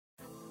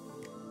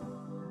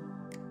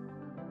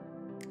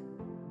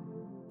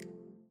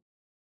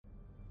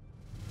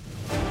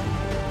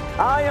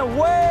I am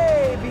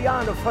way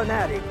beyond a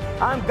fanatic.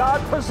 I'm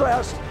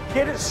God-possessed.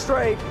 Get it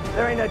straight.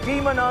 There ain't a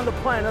demon on the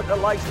planet that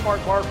likes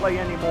Mark Barclay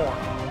anymore.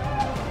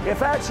 If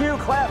that's you,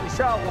 clap and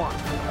shout one.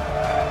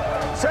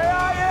 Say,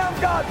 I am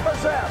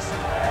God-possessed.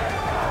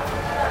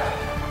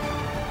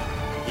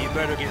 You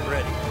better get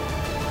ready.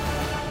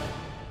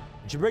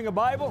 Did you bring a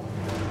Bible?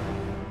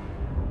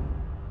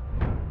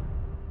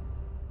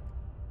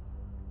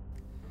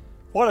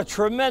 What a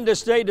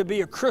tremendous day to be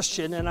a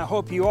Christian, and I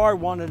hope you are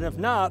one, and if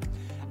not,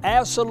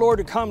 ask the Lord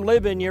to come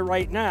live in you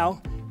right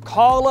now.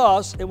 Call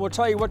us, and we'll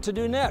tell you what to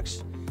do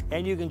next.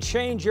 And you can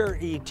change your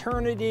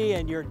eternity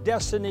and your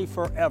destiny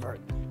forever.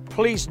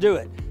 Please do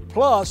it.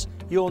 Plus,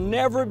 you'll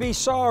never be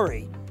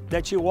sorry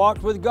that you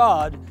walked with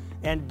God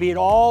and beat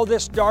all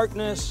this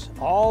darkness,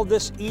 all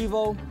this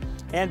evil,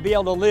 and be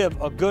able to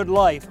live a good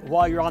life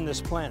while you're on this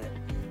planet.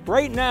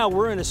 Right now,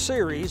 we're in a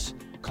series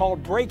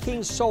called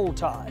Breaking Soul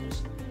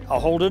Ties. I'll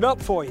hold it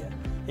up for you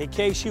in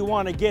case you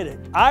want to get it.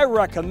 I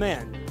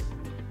recommend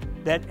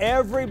that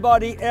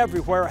everybody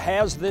everywhere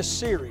has this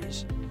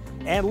series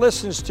and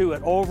listens to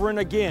it over and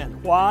again.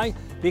 Why?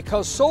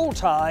 Because soul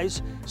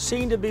ties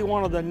seem to be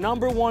one of the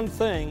number one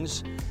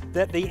things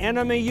that the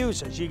enemy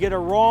uses. You get a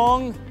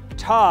wrong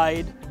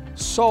tied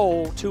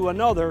soul to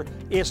another,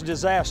 it's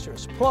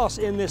disastrous. Plus,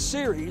 in this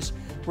series,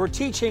 we're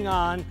teaching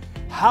on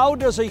how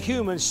does a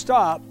human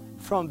stop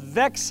from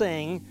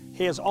vexing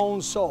his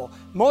own soul.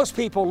 Most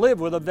people live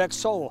with a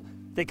vexed soul.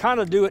 They kind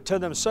of do it to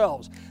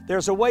themselves.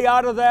 There's a way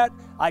out of that.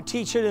 I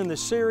teach it in the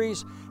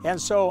series, and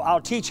so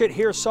I'll teach it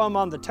here some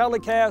on the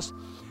telecast.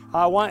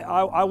 I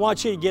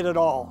want you to get it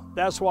all.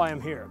 That's why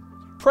I'm here.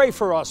 Pray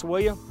for us, will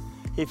you?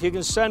 If you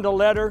can send a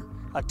letter,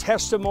 a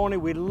testimony.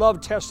 We love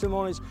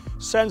testimonies.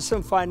 Send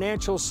some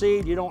financial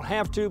seed. You don't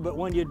have to, but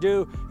when you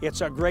do,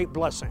 it's a great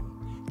blessing.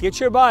 Get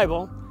your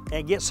Bible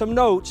and get some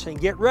notes and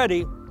get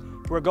ready.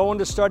 We're going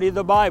to study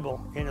the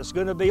Bible, and it's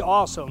going to be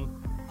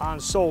awesome on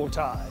soul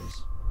ties.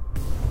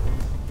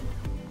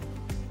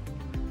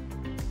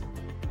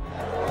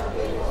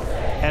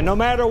 And no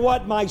matter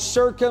what my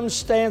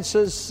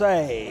circumstances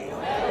say,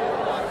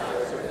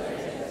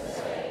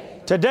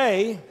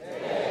 today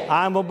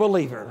I'm a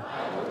believer.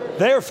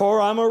 Therefore,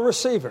 I'm a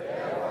receiver.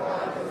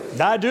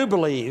 I do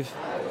believe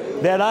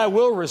that I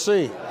will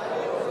receive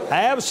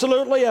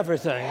absolutely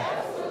everything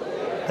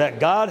that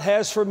God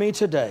has for me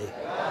today.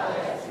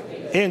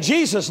 In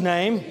Jesus'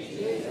 name,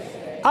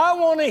 I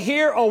want to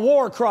hear a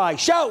war cry.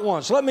 Shout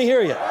once. Let me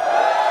hear you.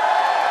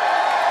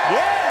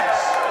 Yes.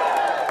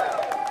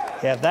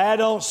 If that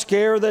don't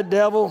scare the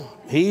devil,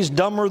 he's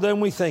dumber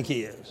than we think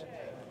he is.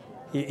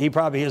 He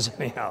probably is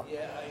anyhow.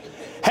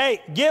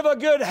 Hey, give a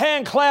good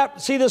hand clap.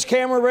 See this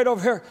camera right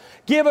over here?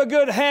 Give a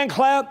good hand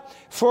clap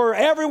for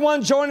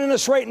everyone joining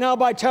us right now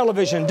by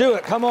television. Do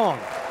it. Come on.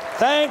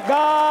 Thank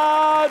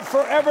God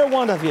for every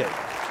one of you.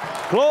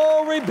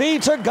 Glory be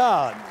to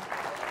God.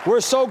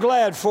 We're so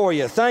glad for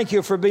you. Thank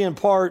you for being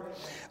part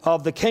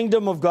of the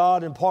kingdom of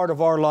God and part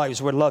of our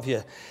lives. We love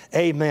you.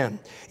 Amen.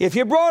 If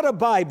you brought a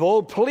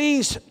Bible,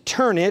 please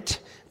turn it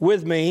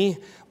with me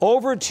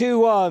over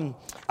to,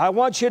 I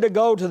want you to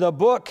go to the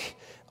book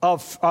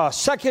of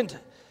 2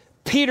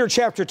 Peter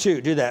chapter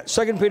 2. Do that.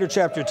 2 Peter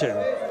chapter 2.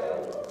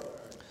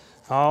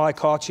 Oh, I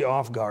caught you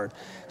off guard.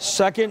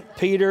 2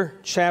 Peter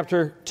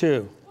chapter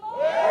 2.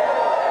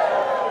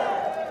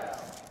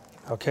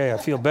 Okay, I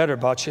feel better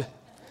about you.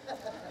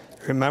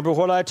 Remember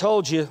what I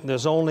told you.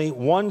 There's only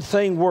one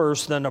thing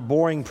worse than a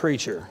boring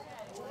preacher.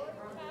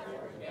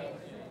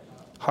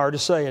 Hard to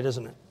say it,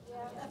 isn't it?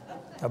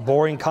 A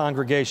boring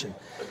congregation.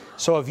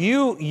 So if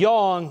you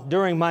yawn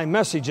during my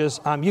messages,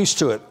 I'm used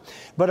to it.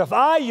 But if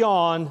I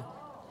yawn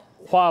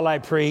while I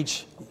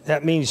preach,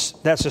 that means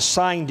that's a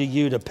sign to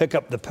you to pick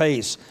up the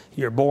pace.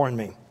 You're boring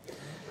me.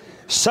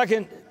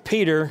 2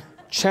 Peter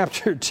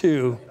chapter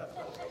 2,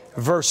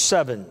 verse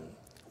 7.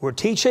 We're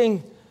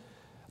teaching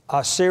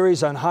a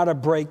series on how to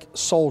break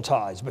soul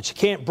ties, but you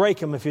can't break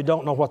them if you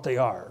don't know what they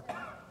are.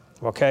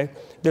 Okay?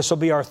 This will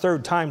be our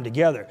third time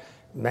together.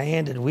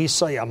 Man, did we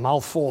say a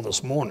mouthful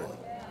this morning.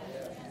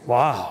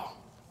 Wow.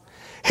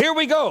 Here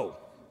we go.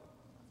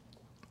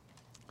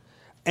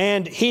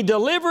 And he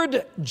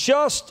delivered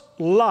just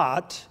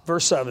Lot,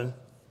 verse 7.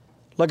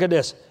 Look at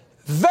this.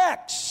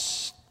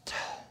 Vexed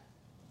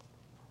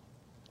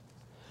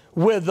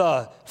with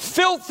the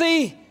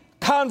filthy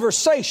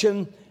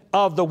conversation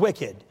of the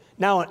wicked.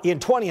 Now, in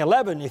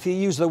 2011, if you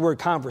use the word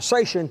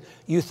conversation,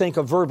 you think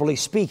of verbally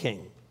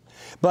speaking.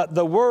 But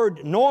the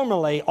word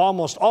normally,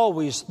 almost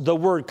always, the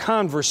word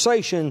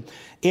conversation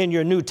in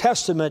your New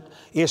Testament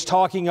is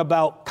talking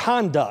about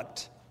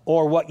conduct,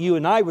 or what you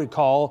and I would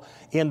call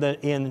in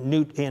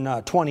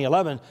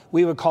 2011,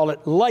 we would call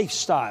it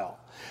lifestyle.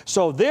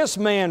 So this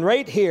man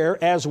right here,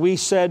 as we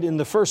said in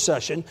the first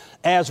session,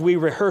 as we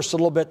rehearsed a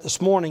little bit this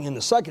morning in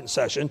the second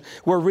session,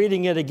 we're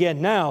reading it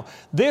again now.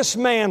 This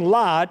man,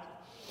 Lot,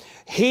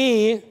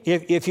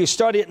 if you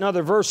study it in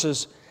other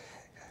verses,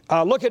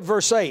 look at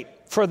verse 8.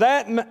 For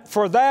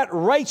that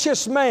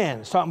righteous man,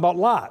 it's talking about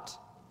Lot,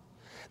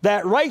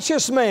 that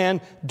righteous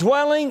man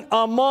dwelling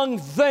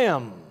among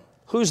them.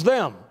 Who's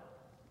them?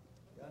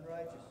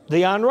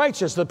 The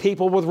unrighteous, the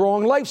people with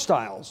wrong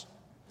lifestyles.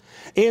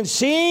 In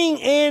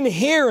seeing and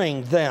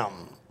hearing them,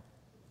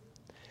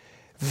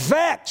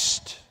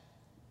 vexed,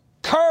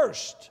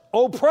 cursed,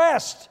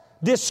 oppressed,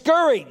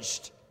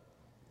 discouraged,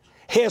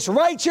 his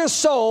righteous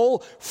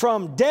soul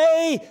from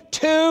day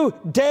to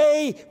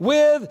day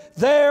with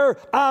their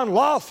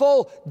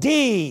unlawful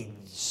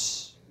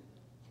deeds.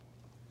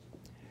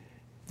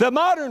 The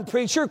modern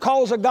preacher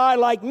calls a guy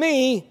like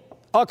me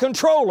a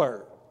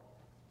controller,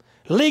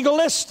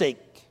 legalistic,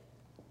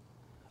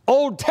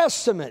 Old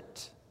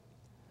Testament,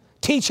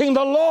 teaching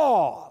the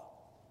law,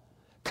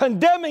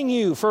 condemning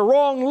you for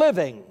wrong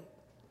living.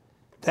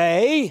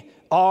 They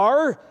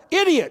are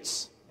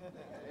idiots.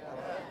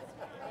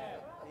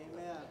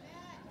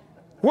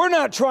 We're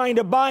not trying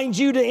to bind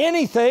you to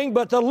anything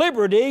but the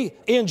liberty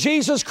in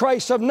Jesus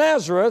Christ of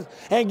Nazareth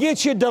and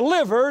get you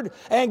delivered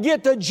and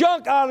get the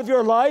junk out of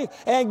your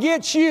life and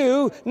get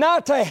you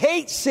not to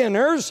hate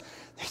sinners.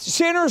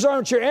 Sinners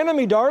aren't your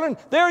enemy, darling.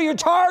 They're your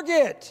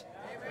target.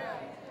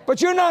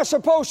 But you're not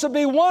supposed to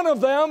be one of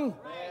them.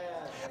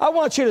 I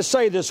want you to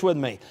say this with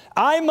me.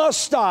 I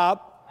must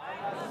stop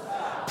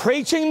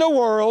preaching the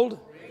world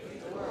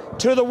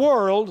to the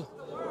world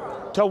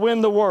to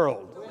win the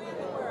world.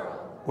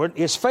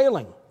 It's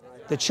failing.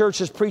 The church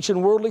is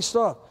preaching worldly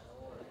stuff.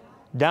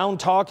 Down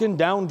talking,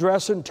 down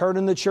dressing,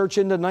 turning the church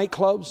into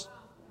nightclubs.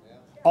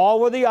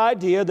 All with the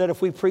idea that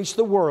if we preach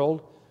the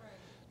world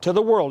to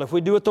the world, if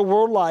we do what the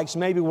world likes,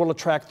 maybe we'll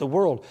attract the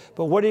world.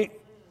 But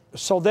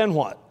so then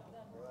what?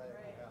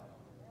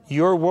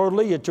 You're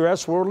worldly, you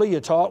dress worldly, you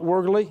talk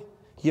worldly,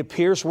 you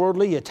pierce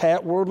worldly, you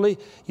tat worldly,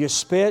 you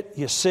spit,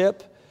 you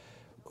sip.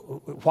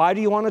 Why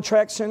do you want to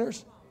attract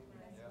sinners?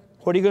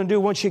 What are you going to do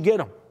once you get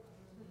them?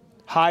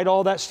 Hide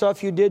all that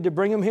stuff you did to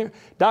bring them here?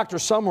 Dr.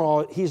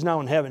 Summerall, he's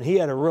now in heaven, he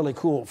had a really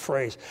cool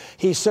phrase.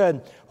 He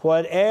said,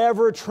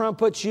 whatever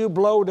trumpets you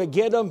blow to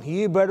get them,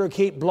 you better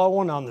keep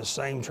blowing on the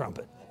same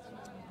trumpet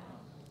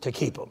to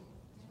keep them.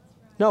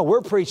 No,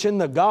 we're preaching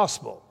the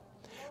gospel.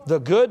 The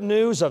good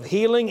news of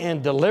healing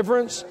and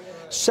deliverance,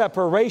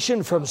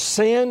 separation from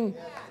sin,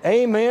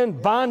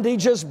 amen,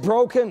 bondages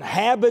broken,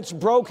 habits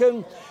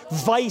broken,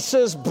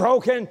 vices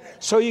broken,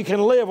 so you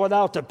can live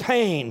without the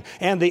pain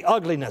and the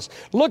ugliness.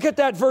 Look at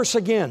that verse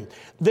again.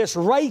 This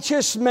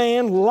righteous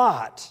man,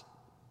 Lot,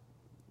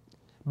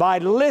 by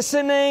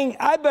listening,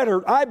 I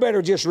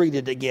better just read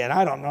it again.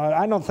 I don't know.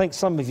 I don't think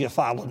some of you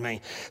followed me.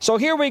 So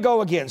here we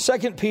go again.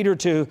 2 Peter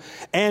 2.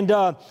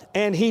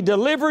 And he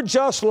delivered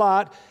just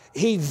Lot.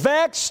 He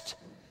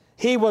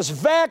was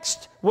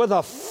vexed with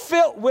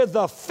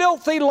the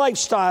filthy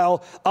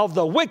lifestyle of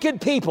the wicked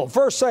people.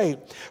 Verse 8,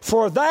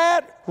 for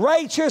that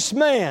righteous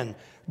man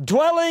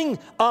dwelling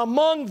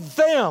among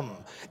them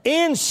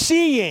in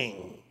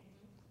seeing,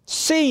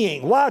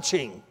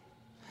 watching,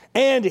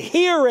 and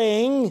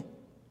hearing.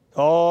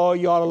 Oh,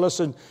 you ought to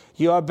listen.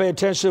 You ought to pay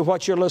attention to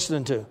what you're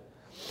listening to.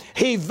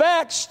 He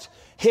vexed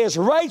his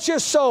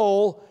righteous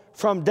soul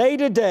from day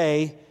to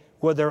day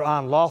with their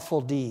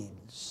unlawful deeds.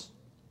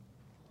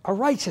 A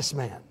righteous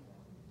man.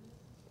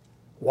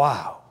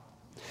 Wow.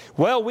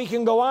 Well, we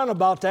can go on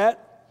about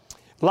that.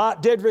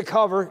 Lot did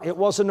recover. It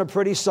wasn't a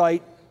pretty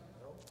sight.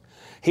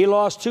 He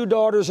lost 2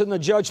 daughters in the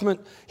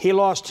judgment. He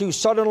lost 2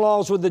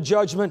 son-in-laws with the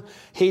judgment.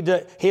 He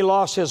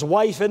lost his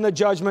wife in the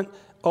judgment.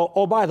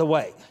 Oh, by the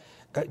way,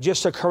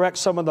 just to correct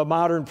some of the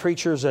modern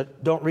preachers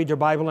that don't read their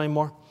Bible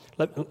anymore.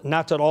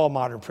 Not that all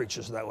modern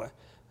preachers are that way.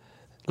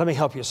 Let me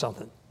help you with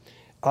something.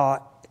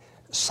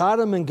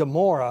 Sodom and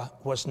Gomorrah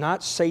was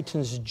not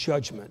Satan's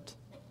judgment.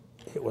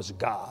 It was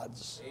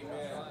God's.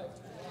 Amen.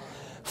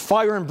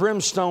 Fire and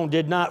brimstone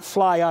did not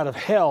fly out of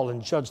hell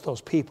and judge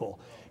those people.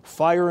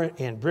 Fire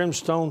and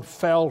brimstone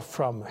fell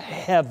from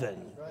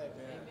heaven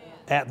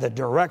at the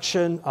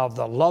direction of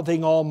the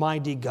loving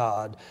Almighty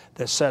God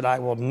that said, I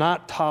will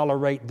not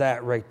tolerate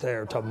that right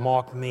there to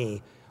mock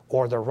me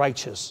or the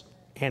righteous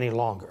any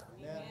longer.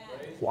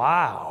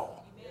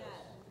 Wow.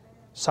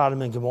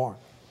 Sodom and Gomorrah.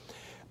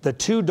 The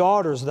 2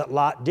 daughters that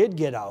Lot did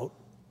get out,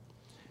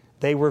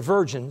 they were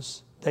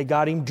virgins. They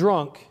got him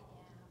drunk.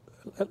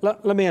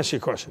 Let me ask you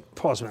a question.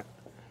 Pause a minute.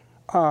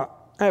 I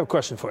have a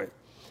question for you.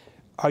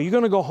 Are you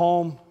going to go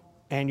home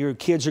and your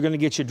kids are going to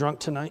get you drunk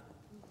tonight?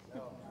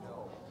 No.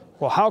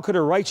 Well, how could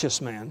a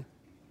righteous man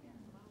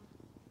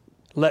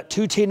let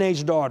 2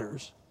 teenage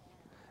daughters,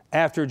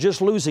 after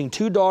just losing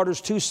 2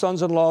 daughters, 2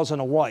 sons-in-laws, and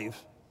a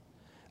wife,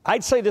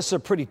 I'd say this is a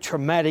pretty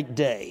traumatic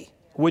day,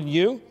 wouldn't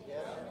you?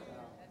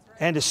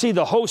 And to see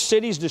the whole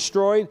cities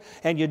destroyed,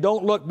 and you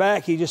don't look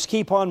back, you just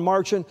keep on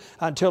marching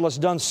until it's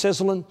done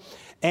sizzling.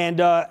 And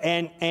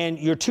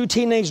your 2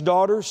 teenage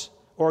daughters,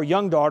 or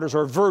young daughters,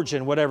 or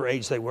virgin, whatever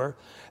age they were,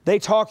 they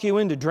talk you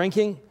into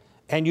drinking,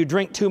 and you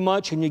drink too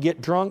much and you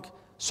get drunk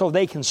so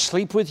they can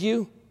sleep with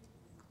you.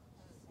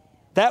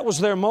 That was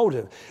their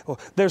motive.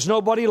 There's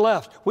nobody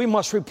left. We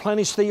must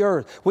replenish the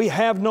earth. We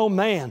have no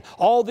man.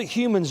 All the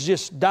humans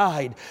just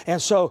died. And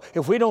so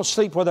if we don't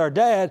sleep with our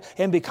dad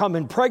and become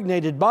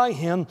impregnated by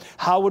him,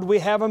 how would we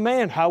have a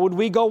man? How would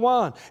we go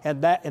on?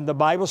 And the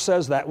Bible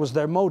says that was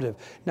their motive.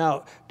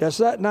 Now, does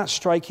that not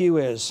strike you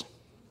as,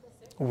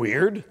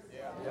 Weird.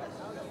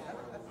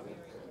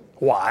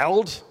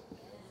 Wild.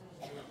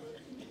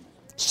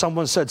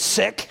 Someone said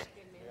sick.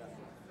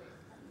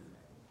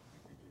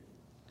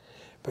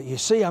 But you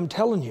see, I'm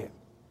telling you,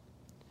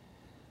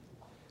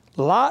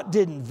 Lot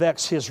didn't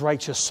vex his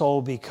righteous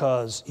soul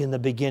because in the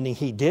beginning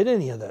he did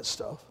any of that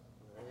stuff.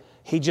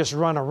 He just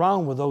run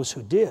around with those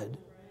who did.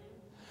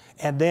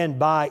 And then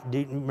do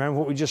you remember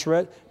what we just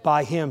read?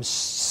 By him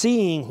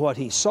seeing what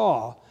he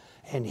saw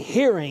and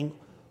hearing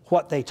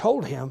what they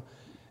told him,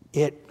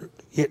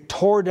 it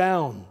tore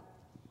down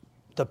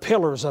the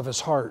pillars of his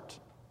heart.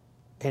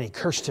 And he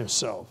cursed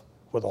himself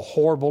with a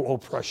horrible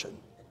oppression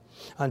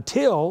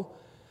until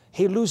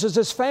he loses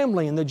his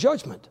family in the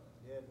judgment.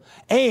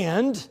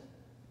 And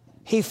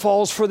he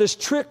falls for this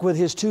trick with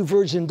his 2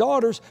 virgin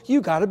daughters.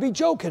 You got to be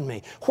joking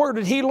me. Where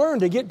did he learn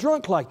to get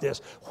drunk like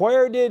this?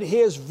 Where did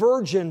his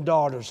virgin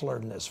daughters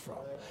learn this from?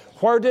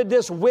 Where did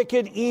this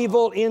wicked,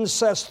 evil,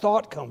 incest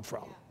thought come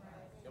from?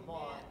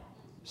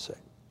 See,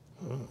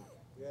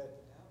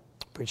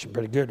 preaching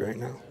pretty good right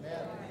now.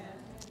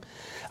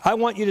 I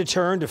want you to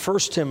turn to 1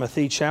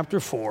 Timothy chapter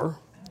 4.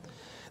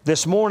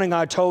 This morning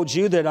I told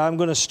you that I'm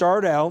going to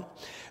start out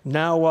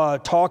now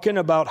talking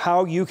about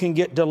how you can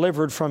get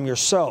delivered from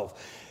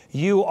yourself.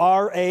 You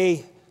are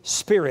a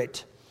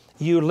spirit.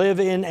 You live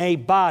in a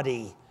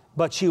body,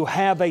 but you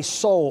have a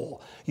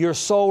soul. Your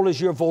soul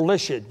is your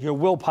volition, your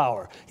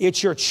willpower.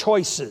 It's your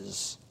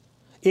choices.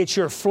 It's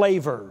your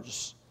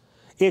flavors.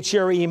 It's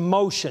your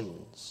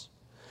emotions.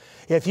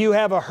 If you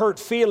have a hurt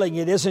feeling,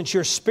 it isn't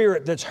your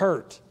spirit that's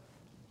hurt.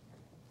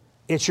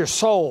 It's your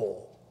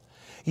soul.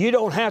 You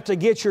don't have to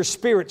get your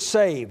spirit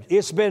saved.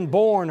 It's been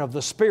born of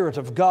the Spirit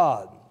of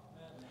God.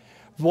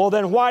 Well,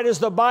 then why does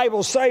the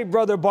Bible say,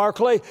 Brother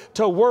Barclay,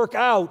 to work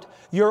out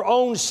your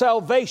own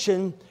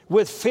salvation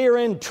with fear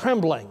and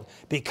trembling?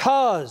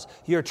 Because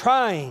you're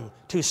trying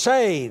to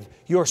save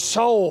your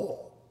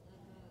soul.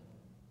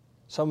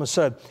 Someone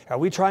said, are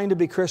we trying to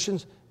be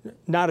Christians?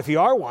 Not if you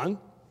are one.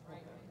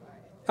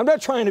 I'm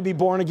not trying to be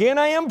born again.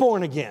 I am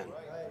born again.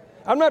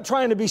 I'm not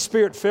trying to be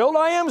Spirit-filled.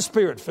 I am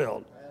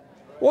Spirit-filled.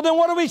 Well, then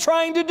what are we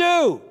trying to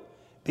do?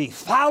 Be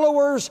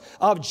followers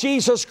of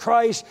Jesus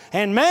Christ.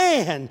 And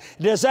man,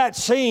 does that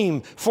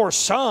seem for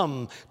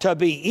some to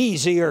be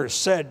easier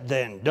said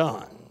than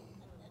done.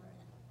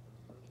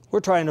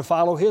 We're trying to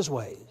follow His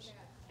ways.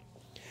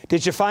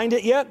 Did you find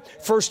it yet?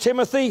 1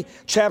 Timothy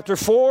chapter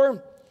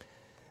 4,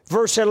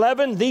 verse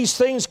 11. These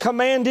things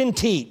command and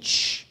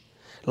teach.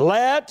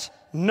 Let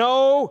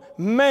no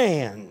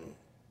man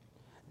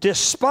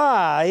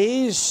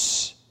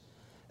despise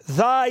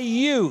thy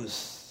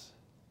youth.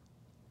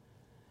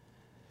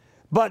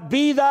 But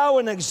be thou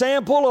an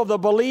example of the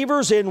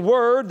believers in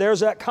word.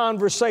 There's that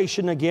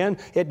conversation again.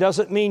 It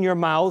doesn't mean your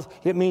mouth.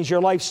 It means your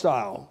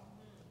lifestyle,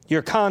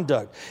 your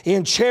conduct.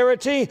 In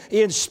charity,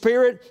 in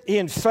spirit,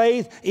 in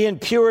faith, in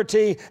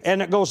purity.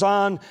 And it goes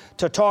on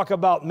to talk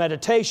about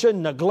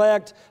meditation,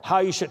 neglect, how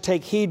you should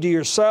take heed to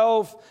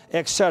yourself,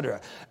 etc.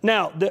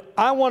 Now,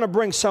 I want to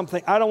bring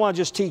something. I don't want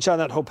to just teach on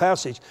that whole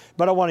passage,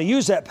 but I want to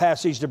use that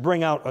passage to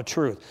bring out a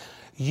truth.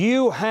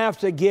 You have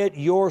to get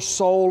your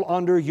soul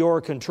under your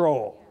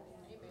control.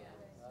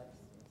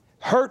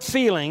 Hurt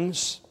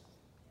feelings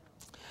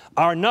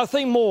are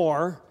nothing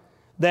more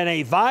than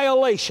a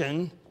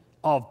violation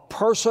of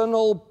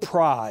personal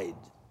pride.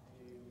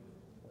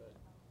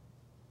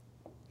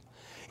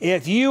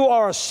 If you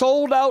are a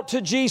sold out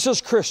to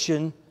Jesus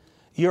Christian,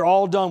 you're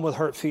all done with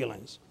hurt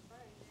feelings.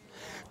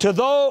 To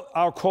those,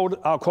 I'll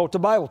quote the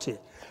Bible to you.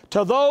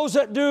 To those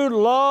that do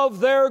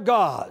love their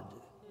God,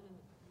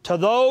 to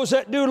those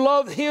that do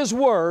love His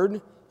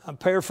Word, I'm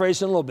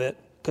paraphrasing a little bit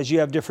because you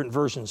have different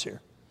versions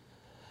here.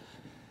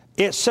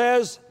 It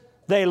says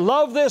they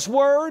love this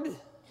Word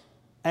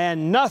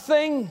and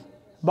nothing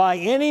by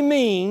any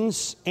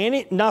means,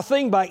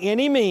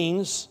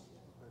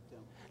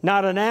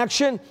 not an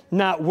action,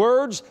 not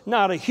words,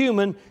 not a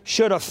human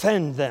should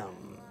offend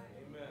them.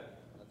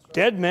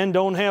 Dead men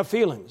don't have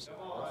feelings.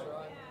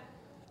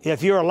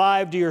 If you're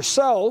alive to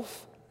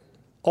yourself,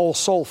 old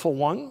soulful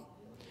one,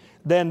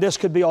 then this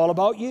could be all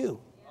about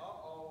you.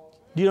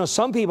 You know,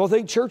 some people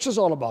think church is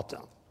all about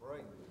them.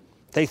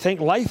 They think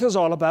life is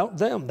all about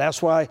them.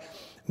 That's why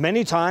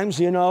many times,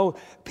 you know,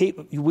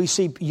 we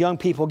see young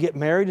people get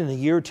married and a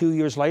year or 2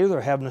 years later they're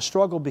having a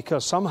struggle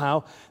because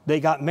somehow they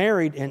got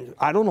married and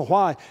I don't know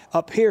why.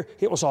 Up here,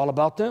 it was all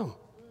about them.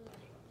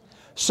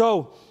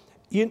 So,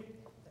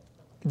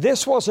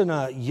 this wasn't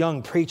a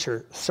young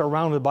preacher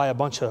surrounded by a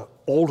bunch of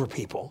older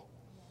people.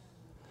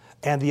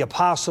 And the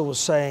apostle was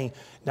saying,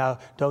 now,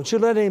 don't you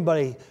let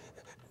anybody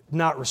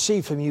not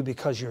receive from you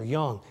because you're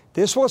young.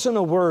 This wasn't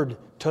a word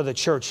to the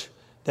church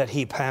that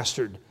he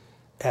pastored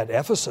at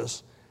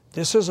Ephesus.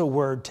 This is a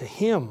word to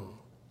him.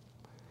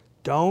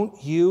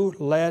 Don't you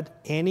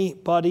let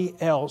anybody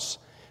else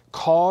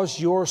cause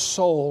your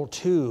soul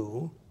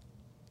to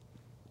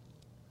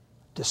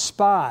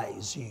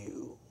despise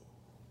you,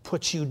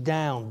 put you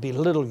down,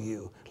 belittle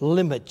you,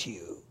 limit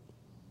you.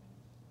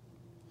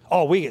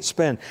 Oh, we could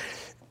spend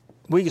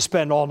We can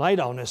spend all night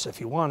on this if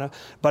you want to,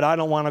 but I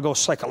don't want to go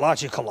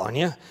psychological on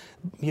you,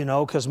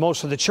 because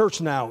most of the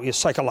church now is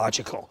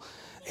psychological.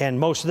 And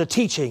most of the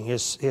teaching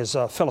is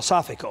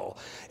philosophical.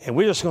 And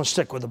we're just going to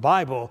stick with the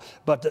Bible.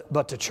 But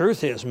the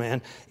truth is,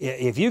 man,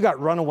 if you got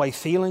runaway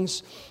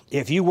feelings,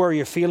 if you wear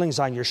your feelings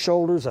on your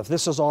shoulders, if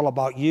this is all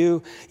about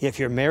you, if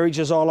your marriage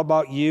is all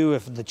about you,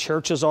 if the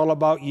church is all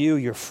about you,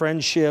 your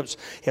friendships,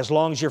 as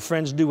long as your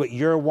friends do what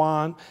you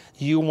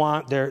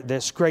want, they're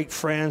great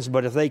friends.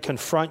 But if they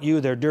confront you,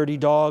 they're dirty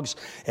dogs.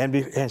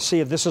 And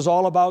see, if this is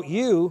all about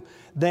you,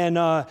 then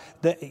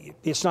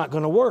it's not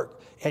going to work.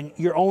 And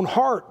your own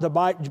heart,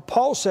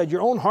 Paul said,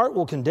 your own heart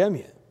will condemn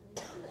you.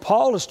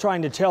 Paul is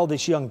trying to tell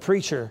this young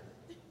preacher,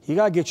 you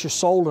got to get your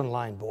soul in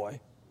line,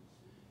 boy.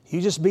 You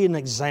just be an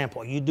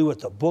example. You do what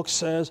the book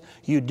says.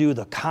 You do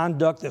the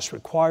conduct that's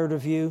required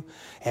of you.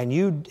 And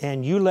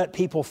you let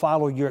people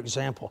follow your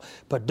example.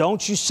 But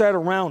don't you sit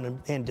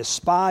around and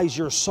despise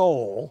your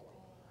soul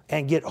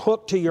and get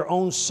hooked to your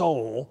own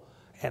soul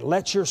and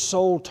let your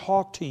soul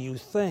talk to you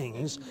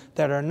things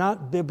that are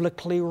not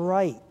biblically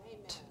right.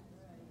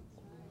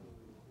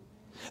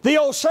 The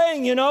old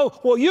saying,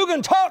 well, you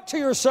can talk to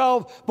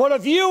yourself, but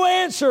if you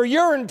answer,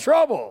 you're in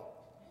trouble.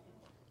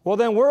 Well,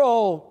 then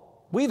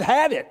we've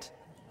had it.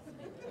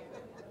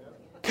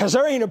 Because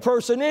there ain't a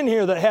person in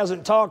here that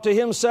hasn't talked to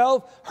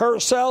himself,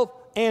 herself,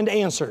 and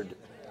answered.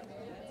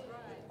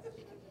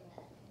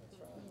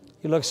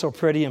 You look so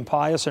pretty and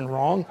pious and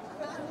wrong.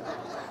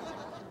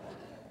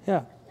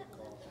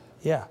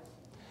 Yeah.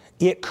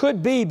 It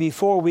could be,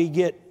 before we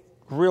get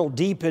real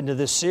deep into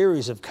this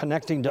series of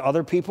connecting to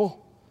other people,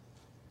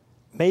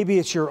 maybe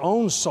it's your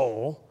own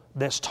soul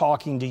that's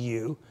talking to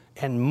you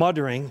and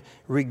muttering,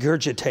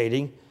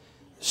 regurgitating,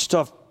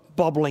 stuff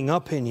bubbling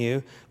up in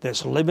you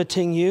that's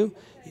limiting you.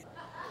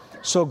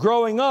 So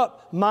growing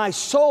up, my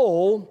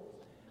soul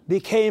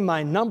became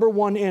my number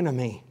one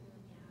enemy.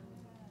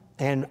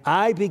 And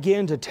I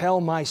began to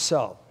tell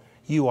myself,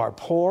 you are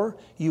poor,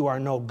 you are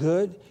no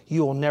good,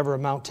 you will never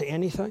amount to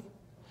anything.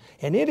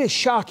 And it is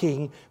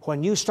shocking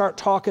when you start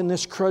talking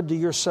this crud to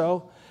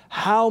yourself,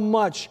 how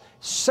much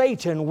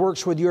Satan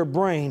works with your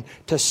brain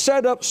to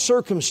set up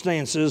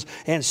circumstances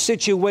and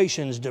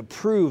situations to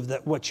prove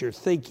that what you're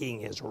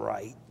thinking is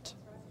right.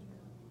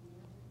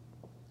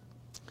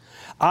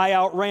 I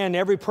outran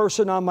every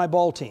person on my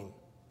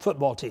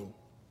football team.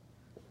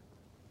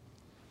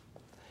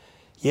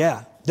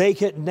 Yeah, they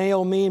could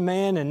nail me,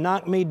 man, and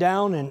knock me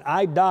down, and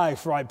I'd die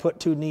before I put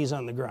 2 knees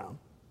on the ground.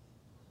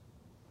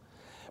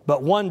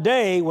 But one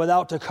day,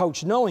 without the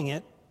coach knowing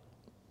it,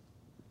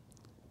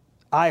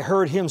 I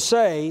heard him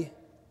say,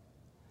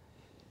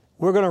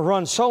 we're going to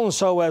run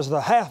so-and-so as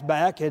the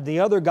halfback. And the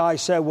other guy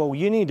said, well,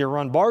 you need to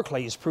run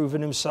Barkley. He's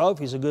proven himself.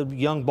 He's a good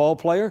young ball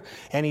player,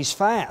 and he's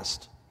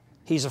fast.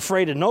 He's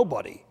afraid of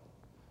nobody.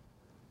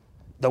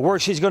 The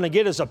worst he's going to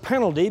get is a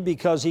penalty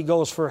because he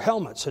goes for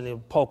helmets and he'll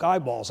poke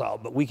eyeballs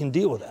out, but we can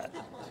deal with that.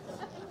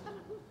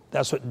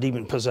 That's what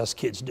demon-possessed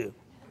kids do.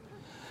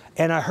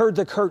 And I heard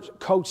the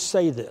coach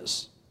say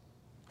this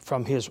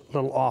from his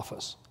little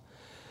office.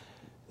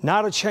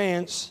 Not a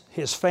chance.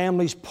 His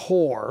family's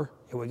poor,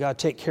 and we got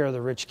to take care of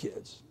the rich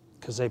kids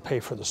because they pay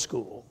for the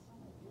school.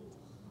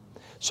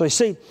 So you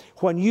see,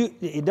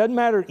 it doesn't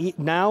matter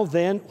now,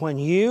 then, when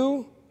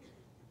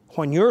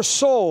your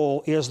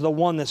soul is the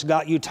one that's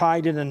got you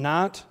tied in a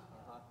knot,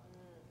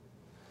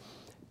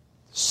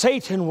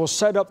 Satan will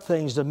set up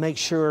things to make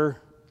sure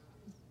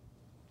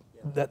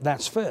that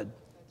that's fed.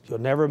 You'll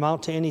never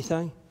amount to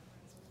anything.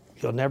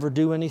 You'll never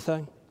do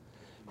anything.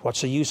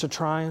 What's the use of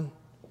trying?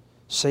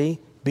 See,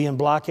 being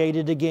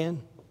blockaded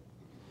again.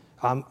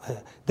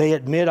 They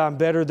admit I'm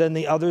better than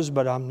the others,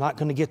 but I'm not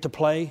going to get to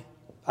play.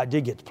 I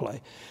did get to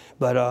play.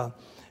 But,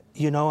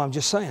 I'm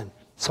just saying.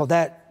 So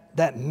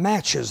that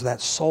matches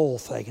that soul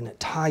thing, and it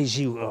ties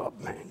you up,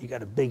 man. You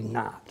got a big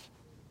knot.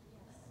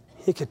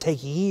 It could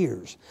take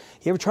years.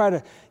 You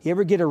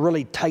ever get a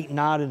really tight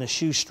knot in a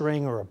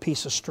shoestring or a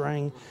piece of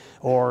string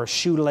or a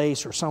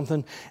shoelace or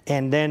something,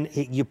 and then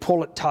you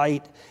pull it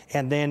tight,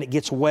 and then it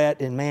gets wet,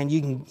 and man,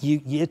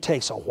 it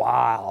takes a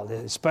while,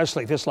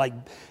 especially if it's like,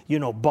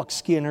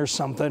 buckskin or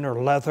something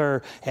or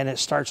leather, and it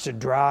starts to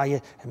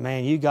dry. And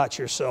man, you got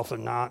yourself a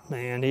knot,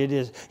 man. It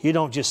is. You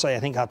don't just say, I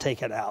think I'll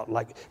take it out,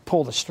 like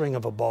pull the string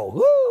of a bow.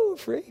 Woo,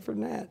 free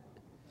from that.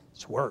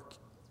 It's work.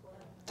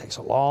 It takes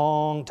a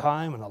long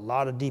time and a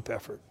lot of deep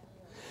effort.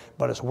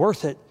 But it's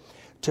worth it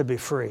to be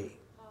free.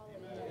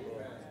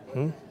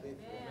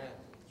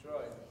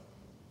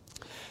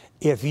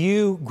 If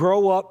you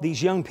grow up,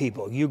 these young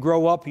people, you're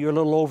a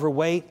little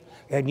overweight,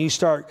 and you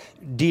start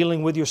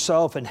dealing with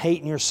yourself and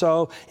hating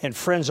yourself, and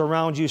friends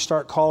around you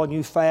start calling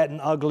you fat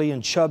and ugly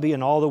and chubby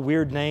and all the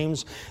weird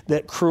names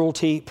that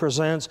cruelty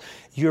presents,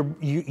 your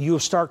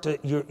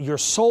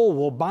soul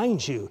will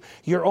bind you.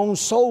 Your own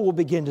soul will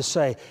begin to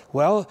say,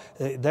 well,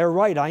 they're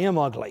right, I am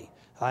ugly.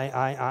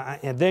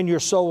 And then your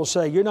soul will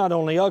say, you're not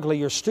only ugly,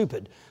 you're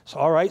stupid. So,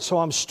 all right, so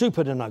I'm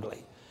stupid and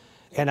ugly.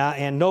 And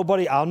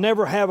I'll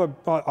never have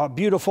a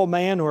beautiful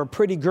man or a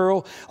pretty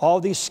girl, all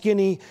these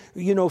skinny,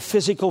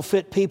 physical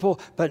fit people,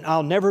 but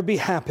I'll never be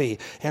happy.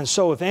 And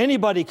so if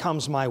anybody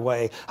comes my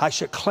way, I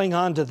should cling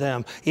on to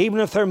them, even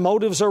if their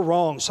motives are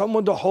wrong,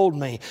 someone to hold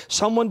me,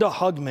 someone to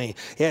hug me,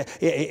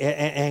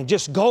 and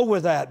just go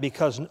with that,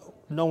 because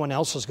no one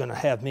else is going to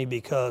have me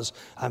because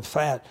I'm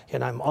fat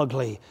and I'm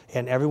ugly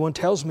and everyone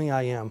tells me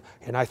I am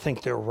and I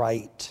think they're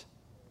right.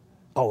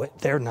 Oh,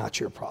 they're not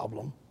your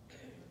problem.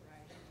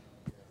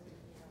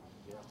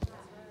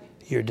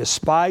 You're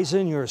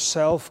despising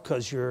yourself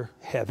because you're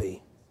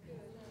heavy.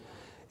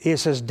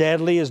 It's as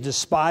deadly as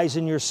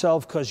despising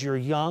yourself because you're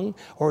young,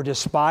 or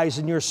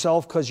despising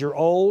yourself because you're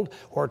old,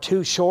 or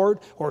too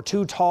short, or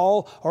too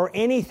tall, or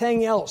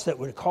anything else that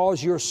would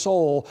cause your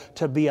soul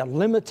to be a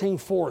limiting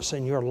force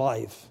in your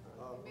life.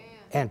 Amen.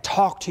 And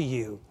talk to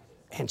you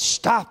and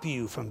stop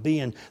you from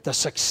being the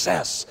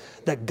success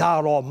that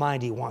God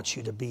Almighty wants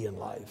you to be in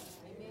life.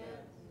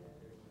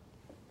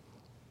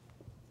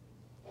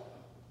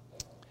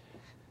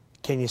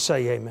 Can you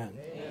say amen?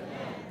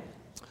 Amen.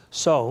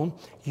 So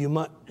you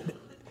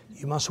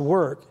must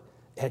work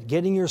at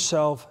getting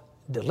yourself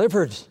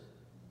delivered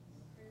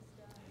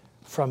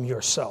from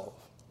yourself.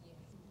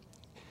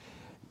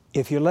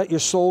 If you let your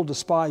soul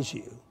despise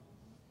you,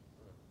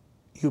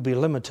 you'll be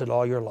limited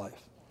all your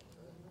life.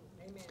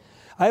 Amen.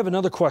 I have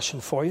another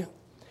question for you.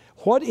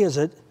 What is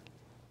it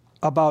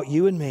about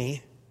you and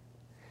me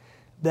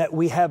that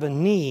we have a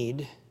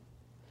need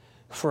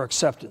for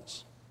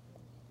acceptance?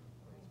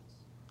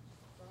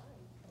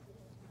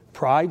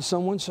 Pride,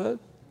 someone said.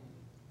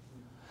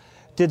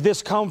 Did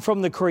this come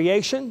from the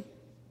creation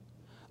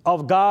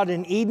of God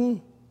in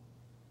Eden?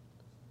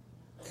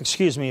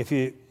 Excuse me, if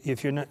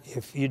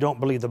you don't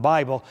believe the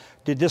Bible,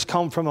 did this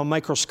come from a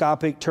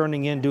microscopic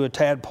turning into a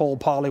tadpole,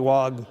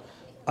 pollywog,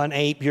 an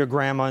ape, your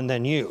grandma, and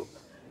then you?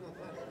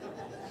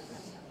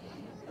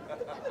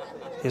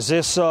 Is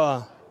this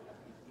where'd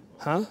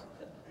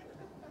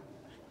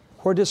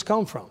this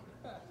come from?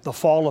 The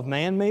fall of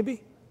man,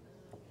 maybe?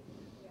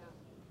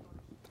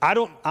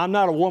 I'm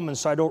not a woman,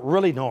 so I don't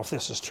really know if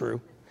this is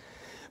true.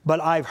 But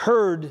I've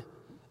heard,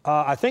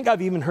 I think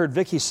I've even heard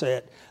Vicki say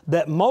it,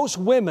 that most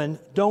women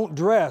don't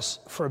dress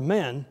for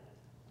men.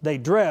 They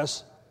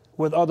dress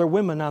with other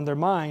women on their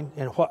mind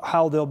and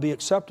how they'll be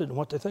accepted and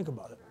what they think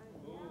about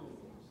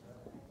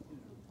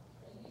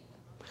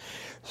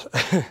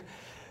it.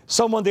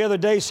 Someone the other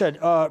day said,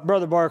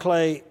 Brother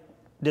Barclay,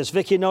 does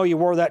Vicki know you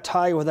wore that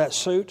tie with that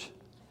suit?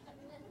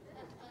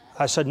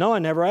 I said, no, I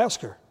never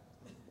asked her.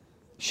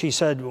 She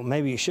said, well,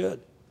 maybe you should.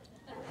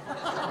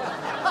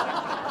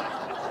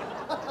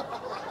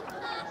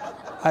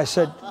 I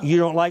said, you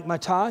don't like my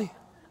tie?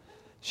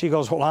 She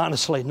goes, well,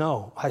 honestly,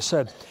 no. I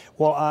said,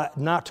 well,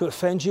 not to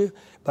offend you,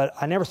 but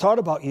I never thought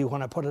about you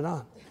when I put it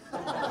on.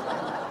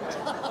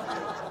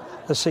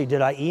 Let's see, did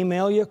I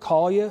email you,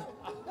 call you?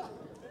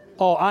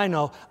 Oh, I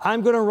know.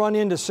 I'm going to run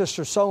into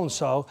Sister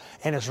so-and-so,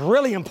 and it's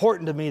really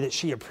important to me that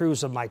she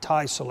approves of my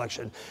tie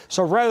selection.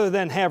 So rather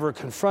than have her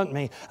confront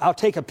me, I'll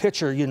take a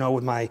picture,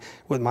 with my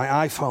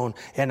iPhone,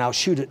 and I'll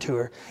shoot it to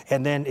her.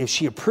 And then if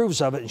she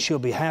approves of it and she'll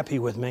be happy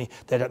with me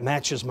that it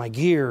matches my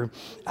gear,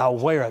 I'll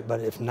wear it.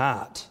 But if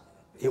not,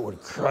 it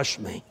would crush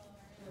me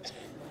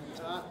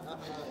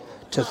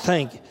to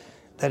think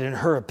that in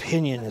her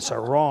opinion it's a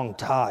wrong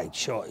tie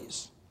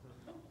choice.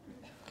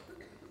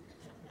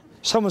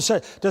 Someone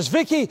said, does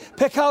Vicki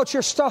pick out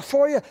your stuff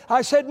for you?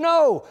 I said,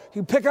 no,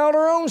 you pick out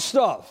her own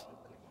stuff.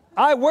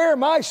 I wear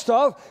my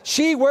stuff.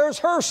 She wears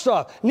her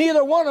stuff.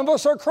 Neither one of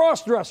us are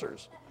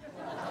cross-dressers.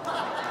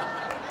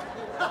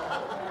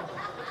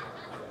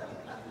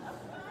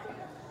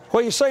 What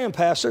are you saying,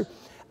 Pastor?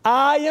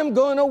 I am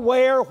going to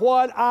wear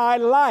what I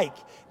like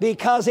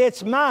because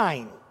it's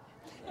mine.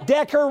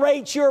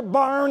 Decorate your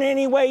barn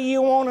any way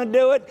you want to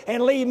do it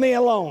and leave me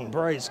alone.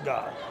 Praise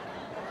God.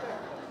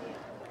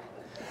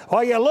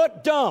 Well, you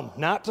look dumb,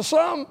 not to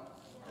some.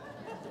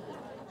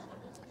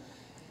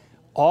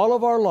 All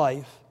of our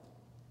life,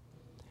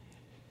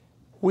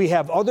 we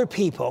have other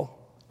people,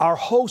 our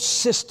whole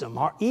system,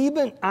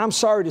 I'm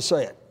sorry to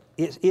say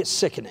it, it's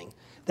sickening,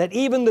 that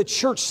even the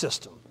church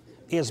system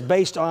is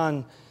based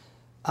on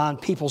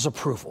people's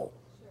approval.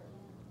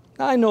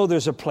 I know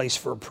there's a place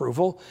for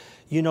approval,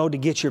 to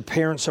get your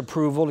parents'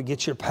 approval, to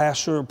get your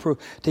pastor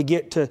approval,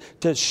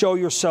 to show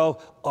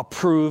yourself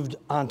approved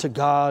unto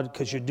God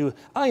because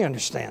I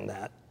understand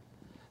that.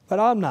 But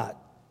I'm not.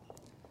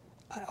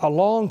 A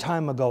long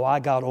time ago, I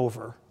got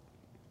over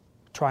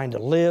trying to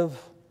live,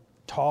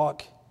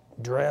 talk,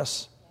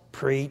 dress,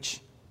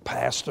 preach,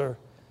 pastor,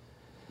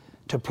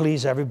 to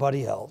please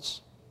everybody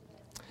else.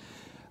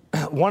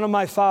 One of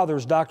my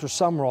fathers, Dr.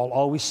 Summerall,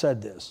 always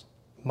said this: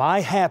 my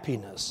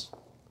happiness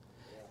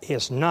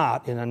is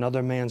not in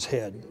another man's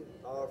head.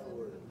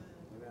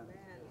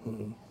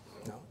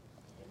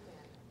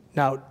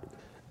 No.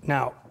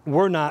 Now,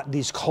 we're not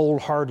these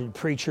cold-hearted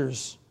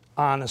preachers,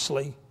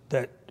 honestly,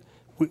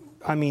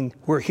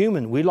 we're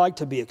human. We like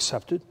to be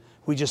accepted.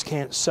 We just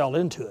can't sell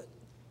into it.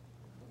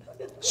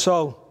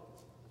 So,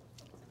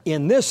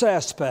 in this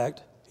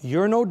aspect,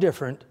 you're no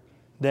different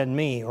than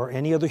me or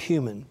any other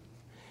human.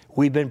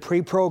 We've been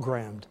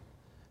pre-programmed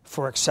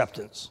for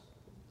acceptance.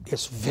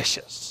 It's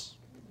vicious.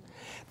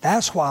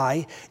 That's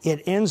why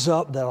it ends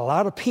up that a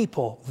lot of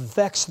people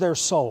vex their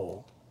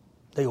soul.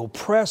 They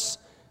oppress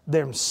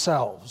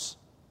themselves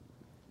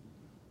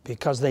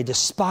because they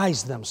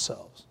despise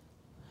themselves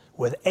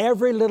with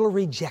every little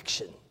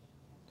rejection,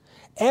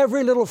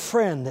 every little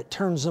friend that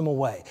turns them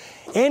away.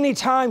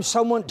 Anytime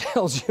someone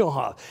tells you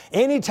off,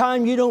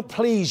 anytime you don't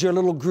please your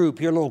little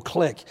group, your little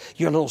clique,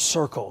 your little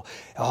circle,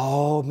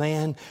 oh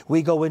man,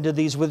 we go into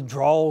these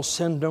withdrawal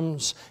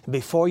symptoms.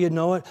 Before you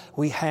know it,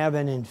 we have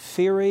an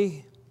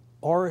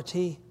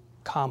inferiority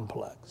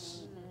complex.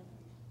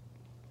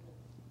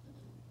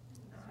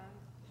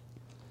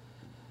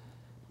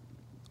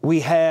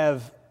 We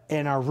have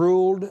and are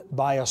ruled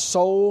by a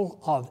soul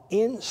of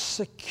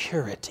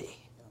insecurity,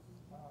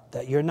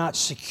 that you're not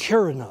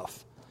secure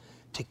enough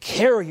to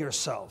carry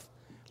yourself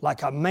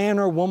like a man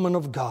or woman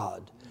of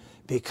God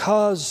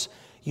because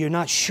you're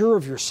not sure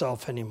of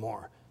yourself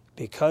anymore,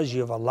 because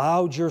you've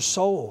allowed your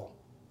soul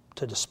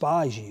to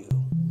despise you.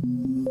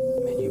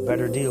 And you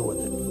better deal with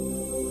it,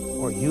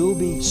 or you'll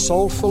be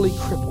soulfully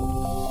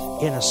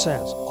crippled, in a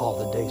sense,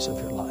 all the days of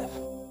your life.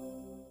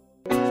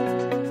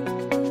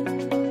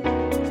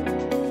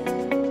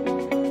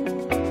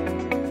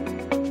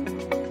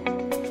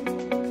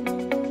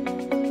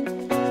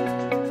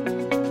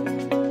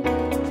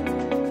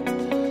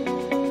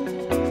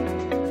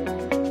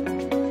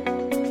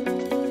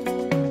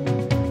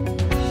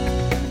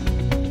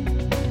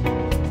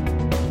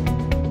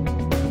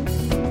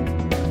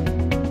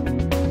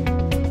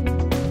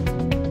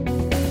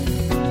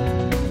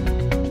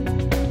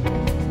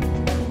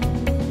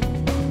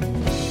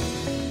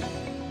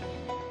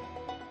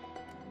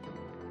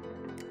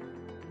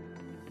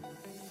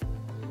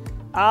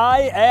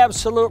 I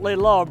absolutely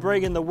love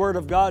bringing the Word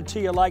of God to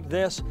you like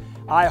this.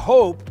 I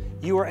hope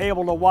you were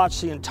able to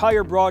watch the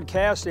entire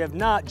broadcast. If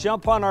not,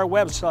 jump on our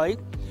website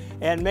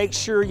and make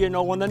sure you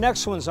know when the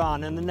next one's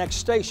on in the next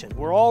station.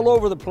 We're all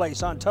over the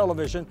place on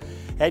television,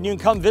 and you can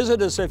come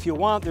visit us if you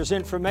want. There's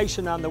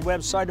information on the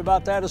website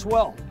about that as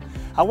well.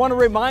 I want to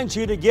remind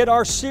you to get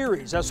our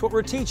series. That's what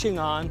we're teaching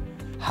on,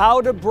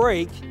 how to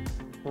break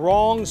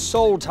wrong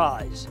soul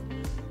ties.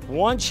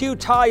 Once you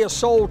tie a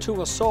soul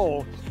to a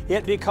soul,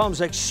 it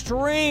becomes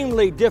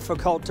extremely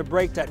difficult to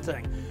break that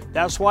thing.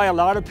 That's why a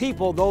lot of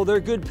people, though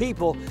they're good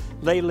people,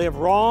 they live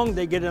wrong,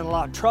 they get in a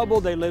lot of trouble,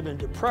 they live in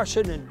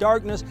depression and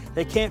darkness,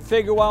 they can't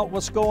figure out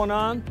what's going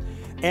on.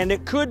 And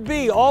it could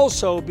be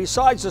also,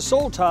 besides the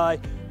soul tie,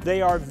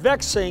 they are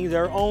vexing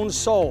their own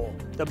soul.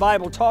 The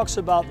Bible talks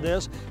about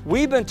this.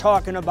 We've been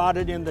talking about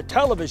it in the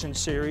television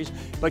series,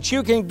 but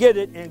you can get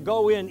it and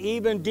go in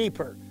even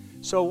deeper.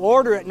 So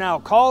order it now.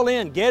 Call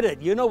in. Get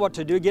it. You know what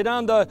to do. Get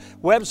on the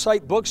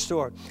website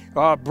bookstore.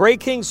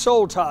 Breaking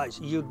Soul Ties.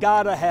 You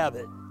got to have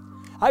it.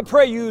 I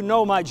pray you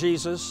know my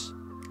Jesus.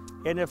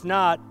 And if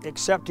not,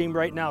 accept Him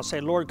right now. Say,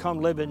 Lord, come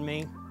live in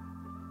me.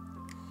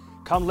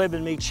 Come live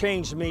in me.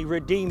 Change me.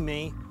 Redeem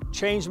me.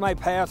 Change my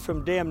path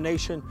from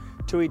damnation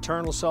to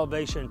eternal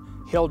salvation.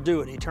 He'll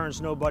do it. He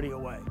turns nobody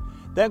away.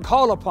 Then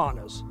call upon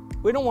us.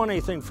 We don't want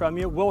anything from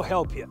you. We'll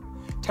help you.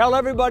 Tell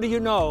everybody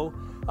you know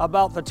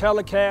about the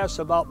telecast,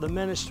 about the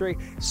ministry.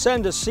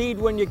 Send a seed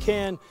when you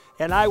can,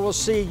 and I will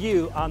see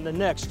you on the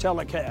next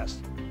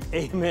telecast.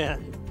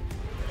 Amen.